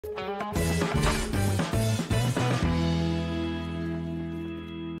Hey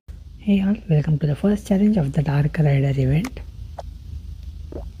all, welcome to the first challenge of the Dark Rider event.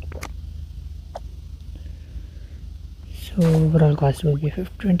 So overall cost will be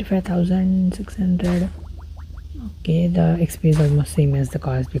 25,600. Okay, the XP is almost same as the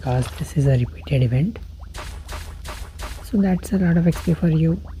cost because this is a repeated event. So that's a lot of XP for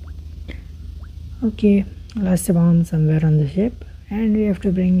you. Okay, lost a bomb somewhere on the ship and we have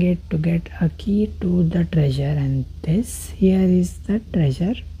to bring it to get a key to the treasure, and this here is the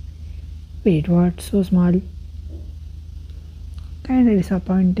treasure. Wait, what? So small? Kinda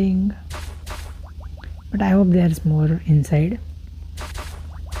disappointing. But I hope there's more inside.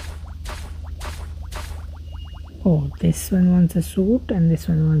 Oh, this one wants a suit and this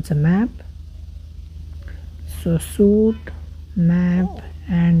one wants a map. So suit, map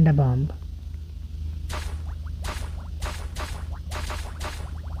and a bomb.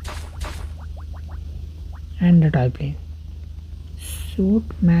 And a toy plane. Suit,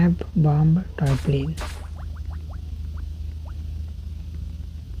 map, bomb, toy plane.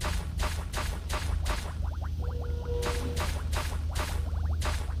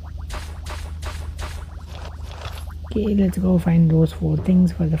 Okay, let's go find those 4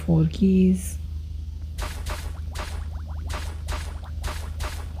 things for the 4 keys.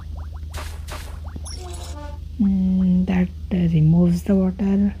 That removes the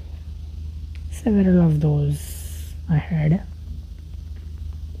water. Several of those ahead.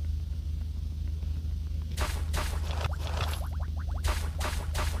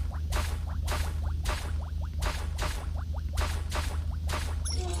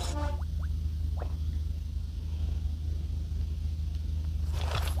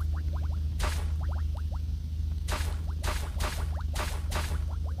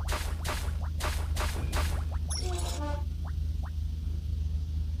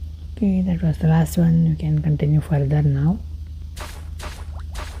 Okay, that was the last one. You can continue further now.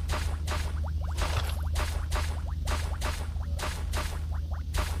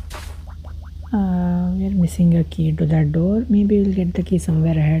 We are missing a key to that door. Maybe we'll get the key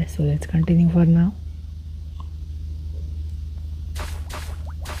somewhere ahead. So let's continue for now.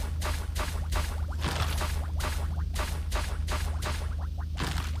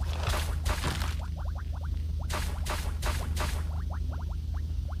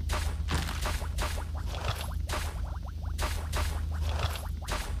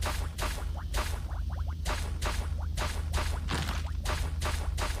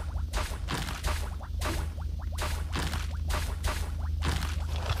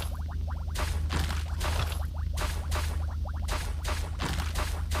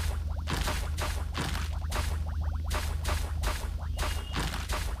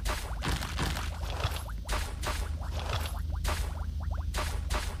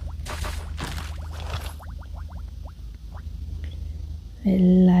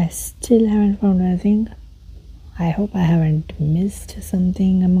 Well, I still haven't found anything. I hope I haven't missed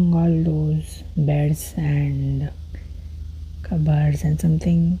something among all those beds and cupboards and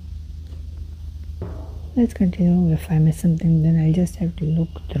something. Let's continue. If I miss something, then I'll just have to look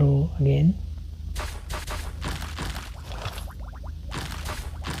through again.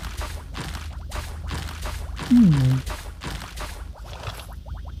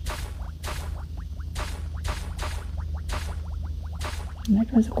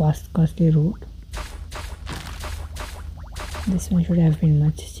 That was a costly route. This one should have been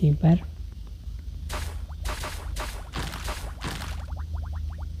much cheaper.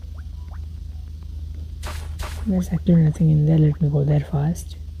 There's actually nothing in there. Let me go there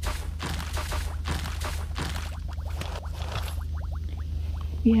fast.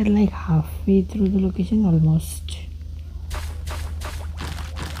 We are like halfway through the location almost.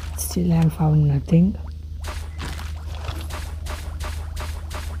 Still have found nothing.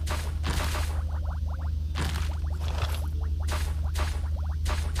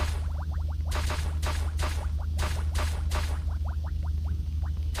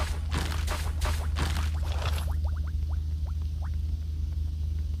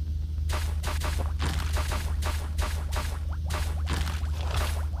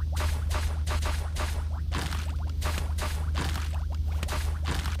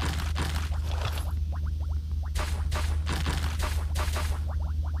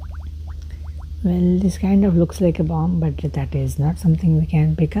 Well, this kind of looks like a bomb, but that is not something we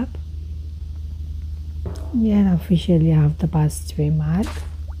can pick up. We are officially half the passed-way mark.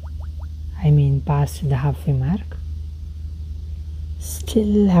 I mean, past the halfway mark.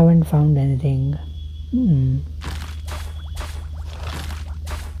 Still haven't found anything.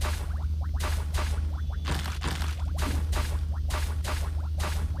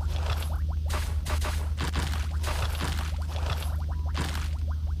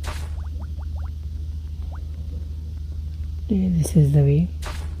 Okay, this is the way.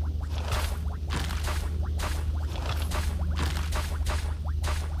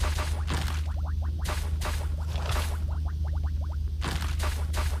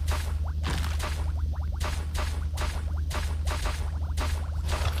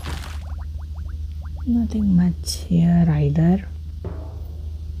 Nothing much here either.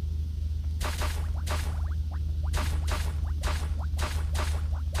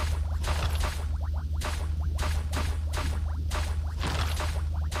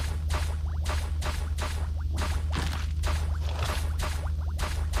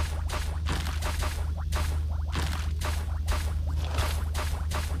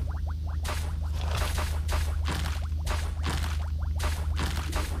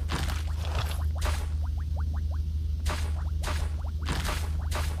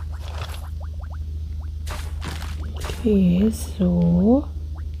 Okay, so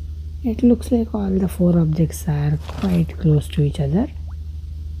it looks like all the 4 objects are quite close to each other.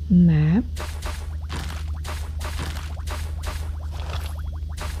 Map.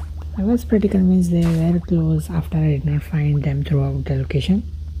 I was pretty convinced they were close after I did not find them throughout the location.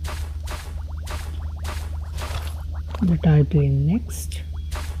 The toy plane next.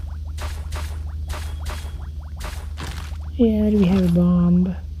 Here we have a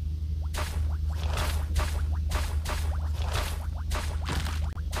bomb.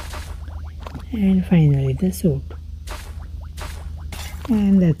 And finally the suit.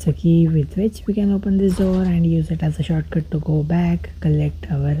 And that's a key with which we can open this door and use it as a shortcut to go back, collect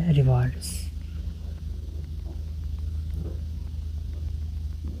our rewards.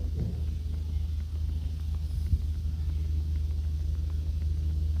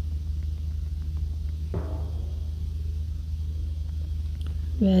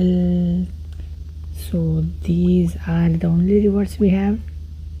 Well, so these are the only rewards we have.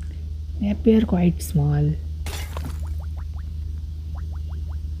 They appear quite small.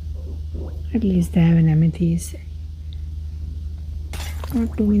 At least they have an amethyst.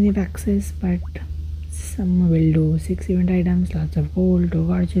 Not too many boxes, but some will do. 6 event items, lots of gold, 2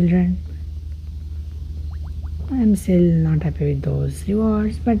 god children. I'm still not happy with those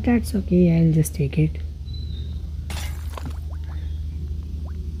rewards, but that's okay, I'll just take it.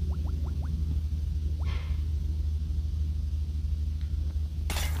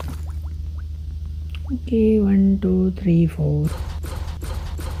 Okay, 1, 2, 3, 4.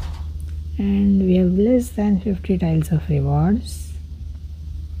 And we have less than 50 tiles of rewards.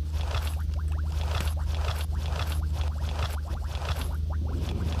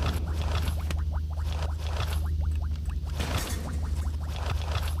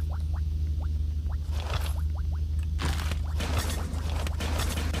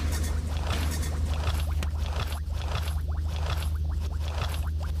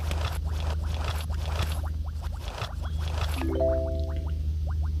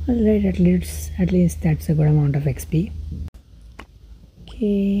 Alright, at least that's a good amount of XP.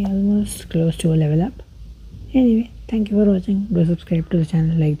 Okay, almost close to a level up. Anyway, thank you for watching. Do subscribe to the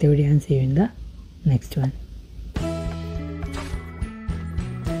channel, like the video, and see you in the next one.